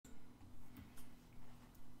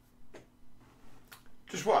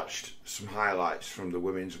just watched some highlights from the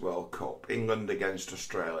Women's World Cup, England against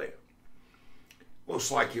Australia.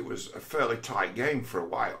 Looks like it was a fairly tight game for a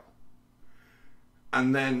while.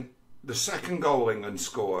 And then the second goal England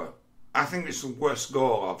score, I think it's the worst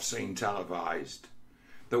goal I've seen televised.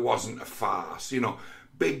 There wasn't a farce, you know,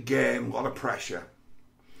 big game, a lot of pressure.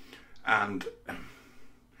 And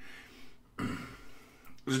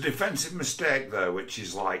there's a defensive mistake there, which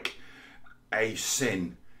is like a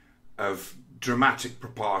sin of dramatic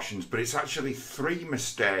proportions, but it's actually three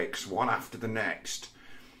mistakes, one after the next.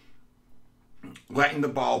 Letting the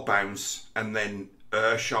ball bounce and then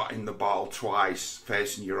shotting the ball twice,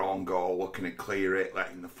 facing your own goal, looking to clear it,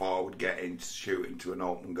 letting the forward get in, shoot into an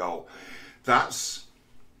open goal. That's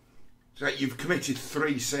like you've committed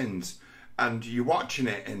three sins, and you're watching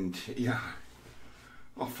it and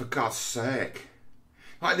oh, for God's sake.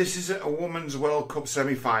 Like, this is a Women's World Cup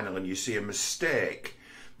semi-final and you see a mistake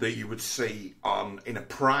that you would see in a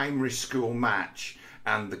primary school match,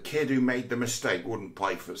 and the kid who made the mistake wouldn't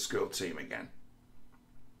play for the school team again.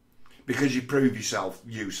 Because you prove yourself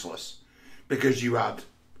useless. Because you had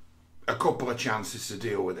a couple of chances to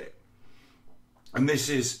deal with it. And this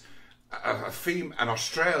is an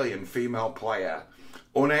Australian female player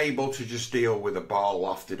unable to just deal with a ball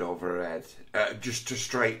lofted over her head. Just a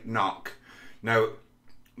straight knock. Now,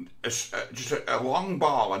 just a long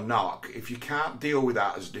ball, a knock, if you can't deal with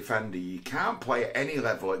that as a defender, you can't play at any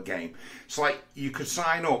level of game. It's like you could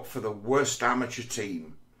sign up for the worst amateur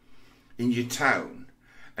team in your town,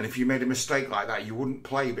 and if you made a mistake like that, you wouldn't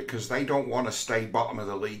play because they don't want to stay bottom of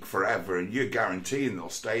the league forever, and you're guaranteeing they'll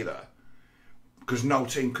stay there because no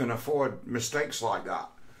team can afford mistakes like that.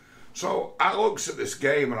 So I looked at this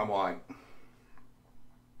game and I'm like,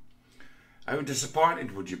 how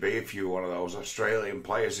disappointed would you be if you were one of those Australian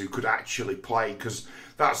players who could actually play? Because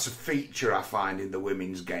that's a feature I find in the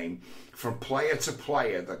women's game. From player to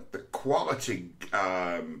player, the quality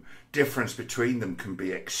difference between them can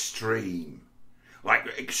be extreme. Like,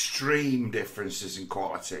 extreme differences in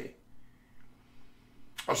quality.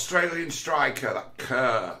 Australian striker, that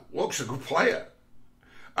Kerr, looks a good player.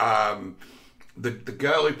 The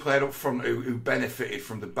girl who played up front, who benefited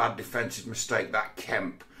from the bad defensive mistake, that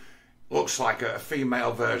Kemp, looks like a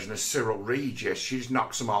female version of Cyril Regis. She just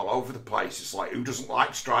knocks them all over the place. It's like, who doesn't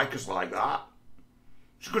like strikers like that?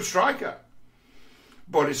 She's a good striker.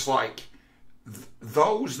 But it's like,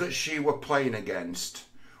 those that she were playing against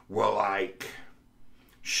were like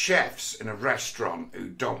chefs in a restaurant who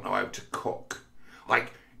don't know how to cook.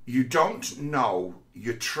 Like, you don't know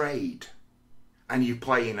your trade and you're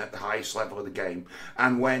playing at the highest level of the game.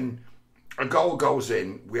 And when a goal goes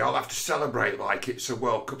in, we all have to celebrate like it's a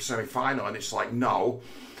World Cup semi-final, and it's like, no,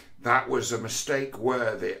 that was a mistake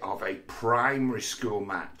worthy of a primary school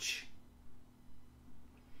match.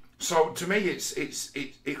 So to me,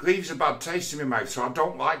 it leaves a bad taste in my mouth. So I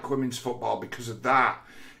don't like women's football because of that.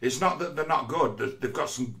 It's not that they're not good.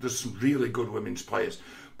 There's some really good women's players,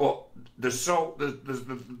 but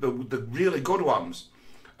the really good ones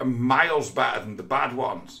are miles better than the bad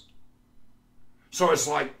ones. So it's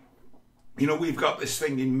like, you know, we've got this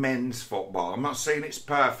thing in men's football. I'm not saying it's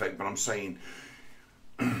perfect, but I'm saying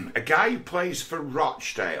a guy who plays for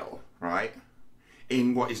Rochdale, right,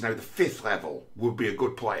 in what is now the 5th level, would be a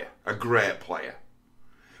good player, a great player.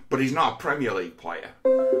 But he's not a Premier League player.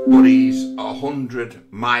 But he's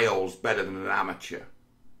 100 miles better than an amateur.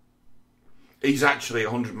 He's actually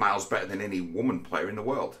 100 miles better than any woman player in the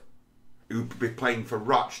world who'd be playing for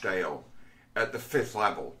Rochdale at the 5th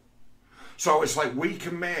level. So it's like we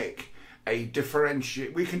can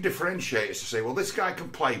differentiate it to say, well, this guy can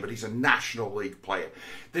play, but he's a National League player.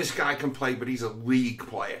 This guy can play, but he's a league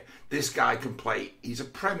player. This guy can play, he's a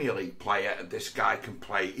Premier League player, and this guy can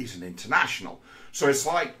play, he's an international. So it's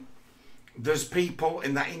like, there's people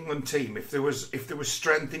in that England team, if there was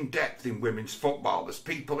strength in depth in women's football, there's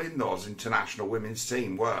people in those international women's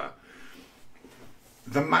team where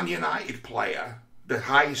the Man United player, the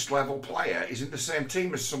highest level player, is in the same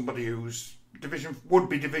team as somebody who's would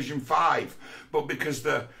be Division 5, but because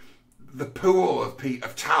the pool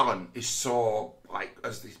of talent is so, like,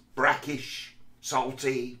 as this brackish,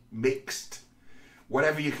 salty, mixed,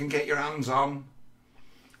 whatever you can get your hands on,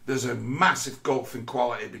 there's a massive gulf in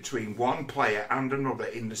quality between one player and another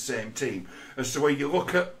in the same team. And so when you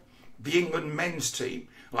look at the England men's team,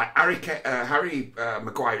 like Harry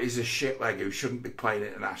Maguire is a shit leg who shouldn't be playing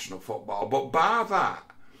international football, but bar that,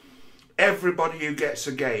 everybody who gets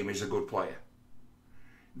a game is a good player.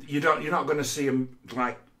 You're not going to see him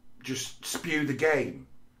like just spew the game.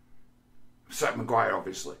 Except Maguire,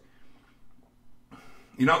 obviously.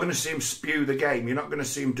 You're not going to see him spew the game. You're not going to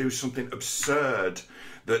see him do something absurd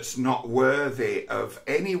that's not worthy of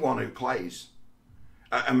anyone who plays.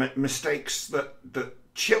 Mistakes that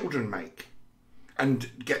children make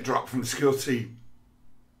and get dropped from the school team.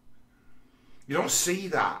 You don't see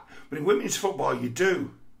that. But in women's football, you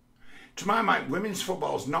do. To my mind, women's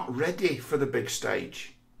football is not ready for the big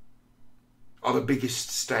stage. Or the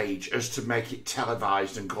biggest stage, as to make it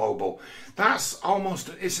televised and global. That's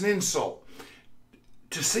almost, it's an insult.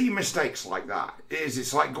 To see mistakes like that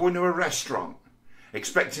it's like going to a restaurant,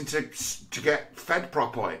 expecting to get fed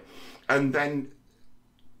properly, and then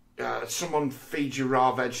someone feeds you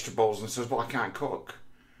raw vegetables and says, well, I can't cook.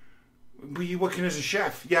 Were you working as a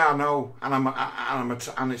chef? Yeah, I know,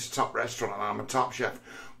 and it's a top restaurant and I'm a top chef.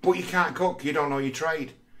 But you can't cook, you don't know your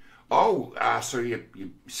trade. Oh, so you're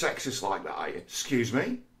sexist like that, are you? Excuse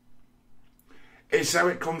me? It's how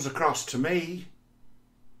it comes across to me.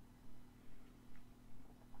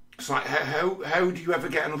 It's like, how do you ever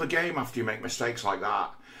get another game after you make mistakes like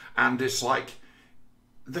that? And it's like,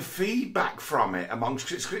 the feedback from it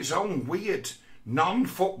amongst its own weird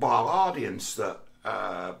non-football audience that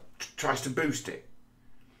tries to boost it.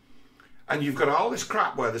 And you've got all this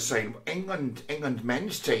crap where they're saying England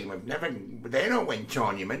men's team they don't win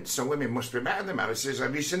tournaments, so women must be better than them. I says,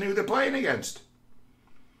 have you seen who they're playing against?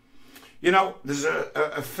 You know, there's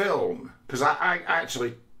a film, because I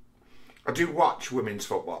do watch women's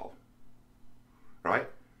football, right?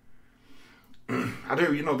 I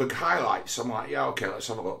do, you know, the highlights. I'm like, yeah, okay, let's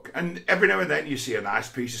have a look. And every now and then you see a nice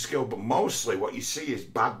piece of skill, but mostly what you see is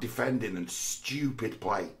bad defending and stupid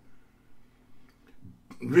play.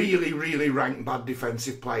 Really, really ranked bad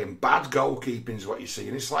defensive play and bad goalkeeping is what you see.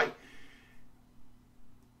 And it's like,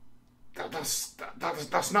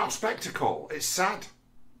 that's not spectacle. It's sad.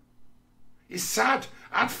 It's sad.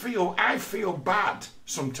 I feel bad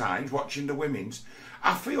sometimes watching the women's.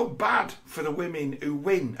 I feel bad for the women who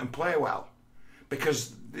win and play well,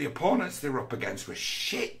 because the opponents they were up against were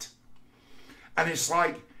shit. And it's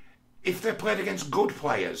like, if they played against good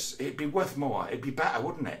players, it'd be worth more. It'd be better,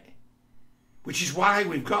 wouldn't it? Which is why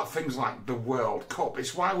we've got things like the World Cup.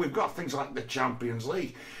 It's why we've got things like the Champions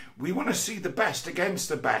League. We want to see the best against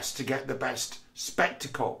the best to get the best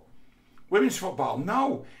spectacle. Women's football,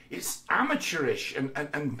 no. It's amateurish and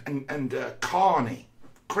corny,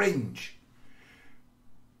 cringe.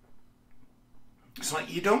 It's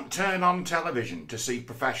like you don't turn on television to see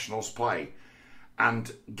professionals play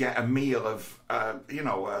and get a meal of,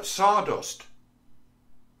 sawdust.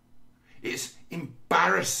 It's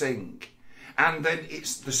embarrassing. And then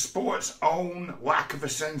it's the sport's own lack of a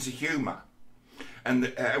sense of humour,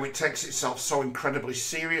 and how it takes itself so incredibly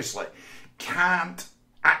seriously, can't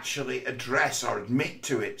actually address or admit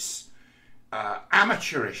to its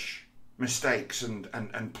amateurish mistakes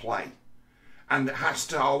and play, and it has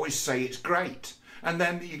to always say it's great. And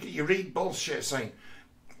then you read bullshit saying,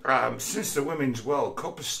 since the Women's World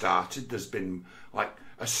Cup has started, there's been like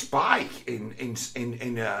a spike in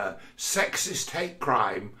sexist hate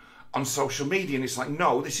crime on social media. And it's like,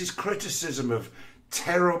 no, this is criticism of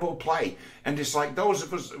terrible play. And it's like, those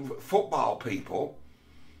of us football people,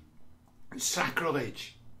 it's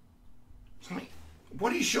sacrilege. It's like,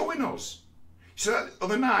 what are you showing us? So that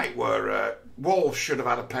other night where Wolves should have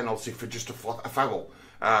had a penalty for just a foul,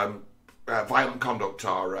 violent conduct,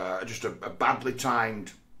 or just a badly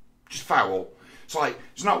timed just foul. It's like,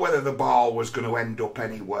 it's not whether the ball was going to end up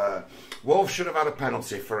anywhere. Wolves should have had a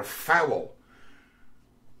penalty for a foul.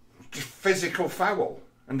 Just physical foul.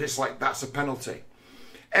 And it's like, that's a penalty.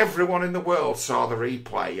 Everyone in the world saw the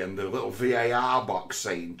replay and the little VAR box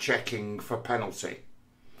saying checking for penalty.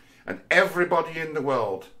 And everybody in the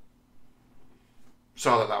world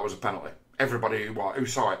saw that that was a penalty. Everybody who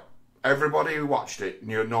saw it. Everybody who watched it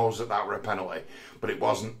knows that that were a penalty. But it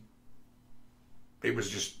wasn't. It was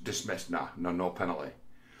just dismissed. No penalty.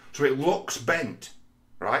 So it looks bent,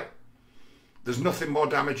 right? There's nothing more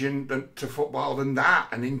damaging to football than that,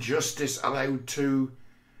 an injustice allowed to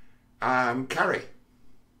carry.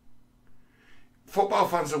 Football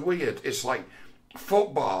fans are weird. It's like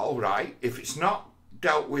football, right? If it's not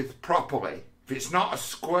dealt with properly, if it's not a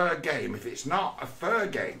square game, if it's not a fair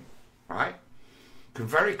game, right, can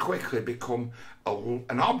very quickly become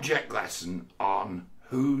an object lesson on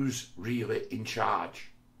who's really in charge.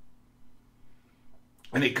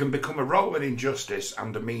 And it can become a rolling injustice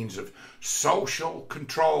and a means of social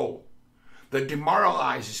control that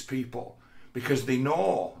demoralises people because they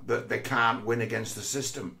know that they can't win against the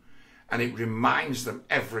system. And it reminds them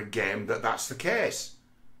every game that that's the case.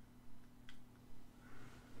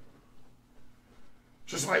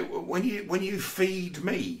 So it's like, when you feed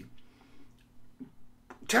me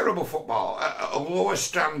terrible football, a lower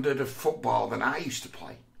standard of football than I used to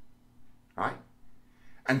play, right?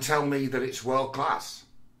 And tell me that it's world class.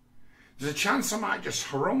 There's a chance I might just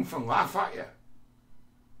harumph and laugh at you.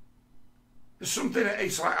 There's something,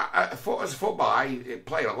 it's like, as a football, I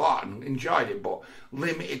played a lot and enjoyed it, but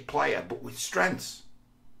limited player, but with strengths.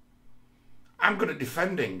 I'm good at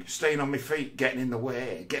defending, staying on my feet, getting in the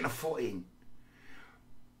way, getting a foot in.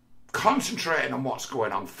 Concentrating on what's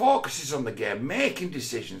going on, focuses on the game, making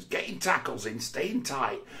decisions, getting tackles in, staying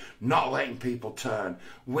tight, not letting people turn,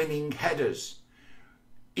 winning headers.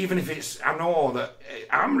 Even if it's, I know that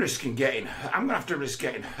I'm going to have to risk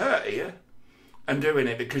getting hurt here and doing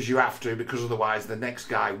it because you have to, because otherwise the next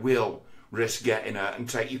guy will risk getting hurt and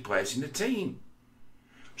take your place in the team.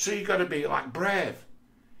 So you've got to be like brave.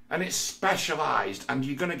 And it's specialised and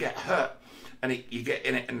you're going to get hurt and you get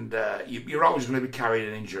in it and you're always going to be carrying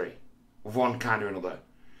an injury of one kind or another.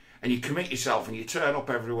 And you commit yourself and you turn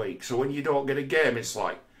up every week. So when you don't get a game, it's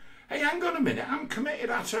like, hey, hang on a minute, I'm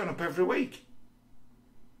committed, I turn up every week.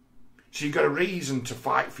 So you've got a reason to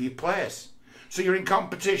fight for your place. So you're in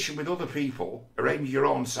competition with other people around your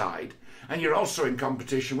own side, and you're also in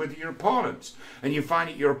competition with your opponents. And you find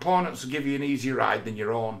that your opponents will give you an easier ride than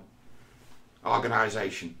your own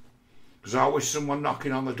organisation. There's always someone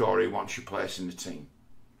knocking on the door who wants your place in the team.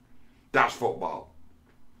 That's football.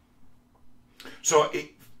 So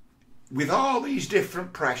with all these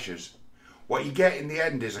different pressures, what you get in the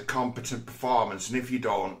end is a competent performance, and if you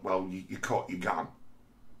don't, well, you're cut, you're gone.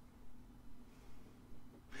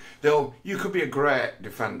 You could be a great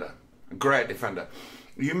defender.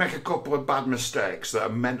 You make a couple of bad mistakes that are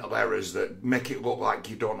mental errors that make it look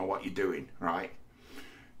like you don't know what you're doing, right?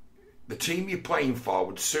 The team you're playing for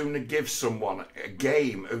would sooner give someone a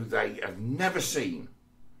game who they have never seen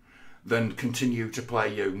than continue to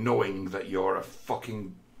play you knowing that you're a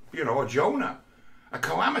fucking, a Jonah, a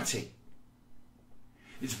calamity.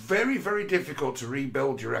 It's very, very difficult to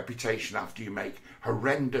rebuild your reputation after you make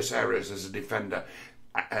horrendous errors as a defender.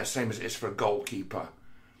 Same as it is for a goalkeeper.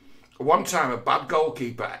 One time, a bad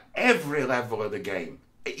goalkeeper at every level of the game,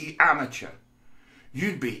 amateur,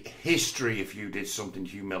 you'd be history if you did something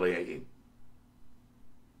humiliating.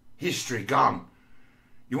 History gone.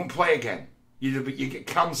 You won't play again. You get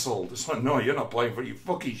cancelled. It's like, no, you're not playing for you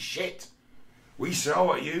fucking shit. We saw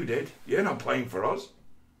what you did. You're not playing for us.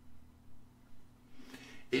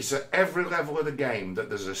 It's at every level of the game that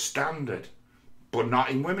there's a standard, but not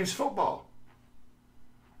in women's football.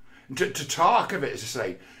 To talk of it is to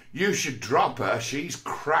say, you should drop her, she's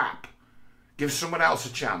crap. Give someone else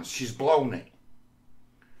a chance, she's blown it.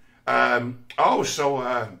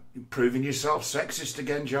 Proving yourself sexist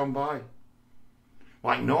again, John Boy.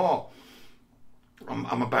 Like, no.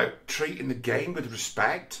 I'm about treating the game with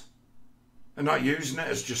respect and not using it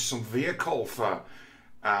as just some vehicle for,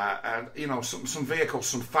 some vehicle,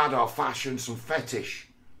 some fad or fashion, some fetish.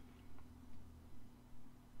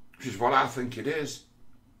 Which is what I think it is.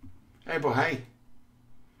 Hey, but hey,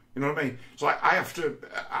 you know what I mean? It's like I'm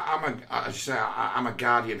a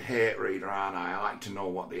Guardian hate reader, aren't I? I like to know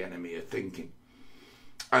what the enemy are thinking.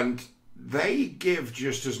 And they give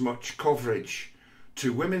just as much coverage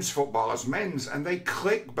to women's football as men's, and they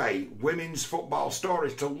clickbait women's football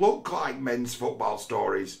stories to look like men's football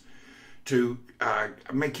stories to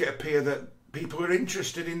make it appear that people are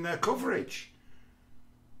interested in their coverage.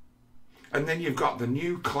 And then you've got the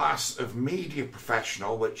new class of media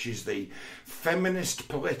professional, which is the feminist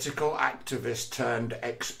political activist turned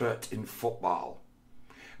expert in football.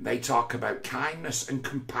 They talk about kindness and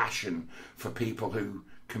compassion for people who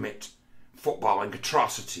commit footballing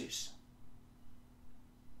atrocities.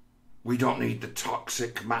 We don't need the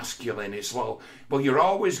toxic masculine. It's, well, you're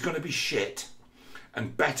always going to be shit,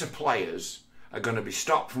 and better players are going to be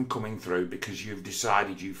stopped from coming through because you've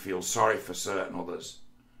decided you feel sorry for certain others.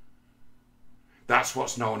 That's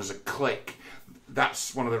what's known as a clique.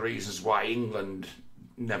 That's one of the reasons why England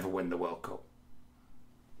never win the World Cup.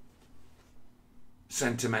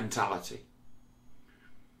 Sentimentality.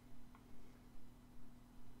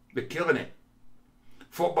 They're killing it.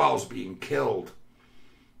 Football's being killed.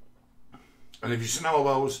 And have you seen all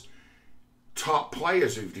those top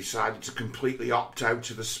players who've decided to completely opt out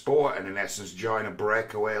of the sport and in essence join a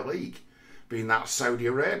breakaway league, being that Saudi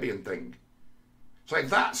Arabian thing? It's like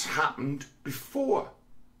that's happened before.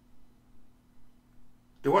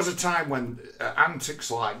 There was a time when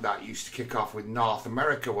antics like that used to kick off with North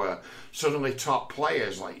America, where suddenly top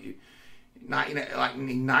players like in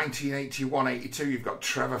 1981-82, you've got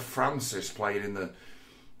Trevor Francis playing in the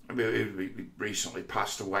I mean, he recently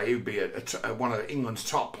passed away. He'd be one of England's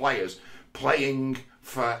top players, playing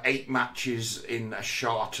for 8 matches in a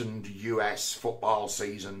shortened US football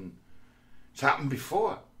season. It's happened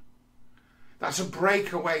before. That's a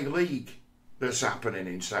breakaway league that's happening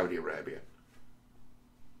in Saudi Arabia.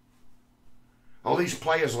 All these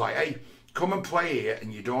players like, hey, come and play here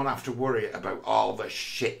and you don't have to worry about all the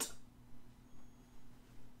shit.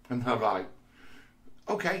 And they're like,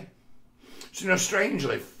 okay. So, you know,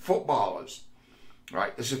 strangely, footballers,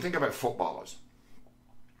 right, there's a thing about footballers.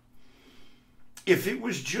 If it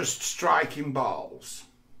was just striking balls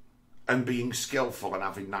and being skillful and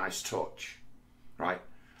having nice touch, right,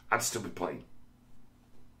 I'd still be playing.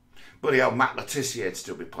 Bloody hell, Matt Le Tissier would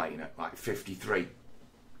still be playing at like 53.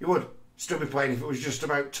 You would still be playing if it was just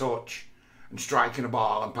about touch and striking a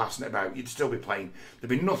ball and passing it about. You'd still be playing. There'd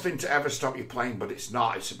be nothing to ever stop you playing, but it's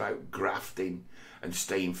not. It's about grafting and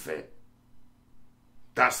staying fit.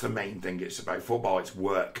 That's the main thing it's about. Football, it's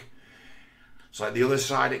work. It's like the other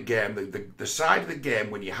side of the game. The side of the game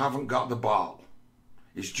when you haven't got the ball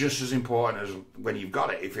is just as important as when you've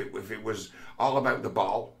got it. If it was all about the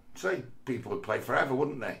ball, say, people would play forever,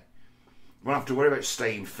 wouldn't they? You won't have to worry about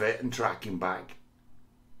staying fit and tracking back.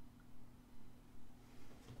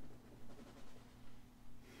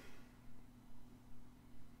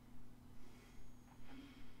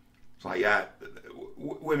 It's like, yeah,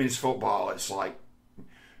 women's football, it's like,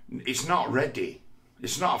 it's not ready.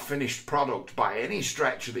 It's not a finished product by any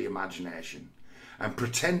stretch of the imagination. And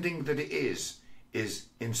pretending that it is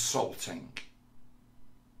insulting.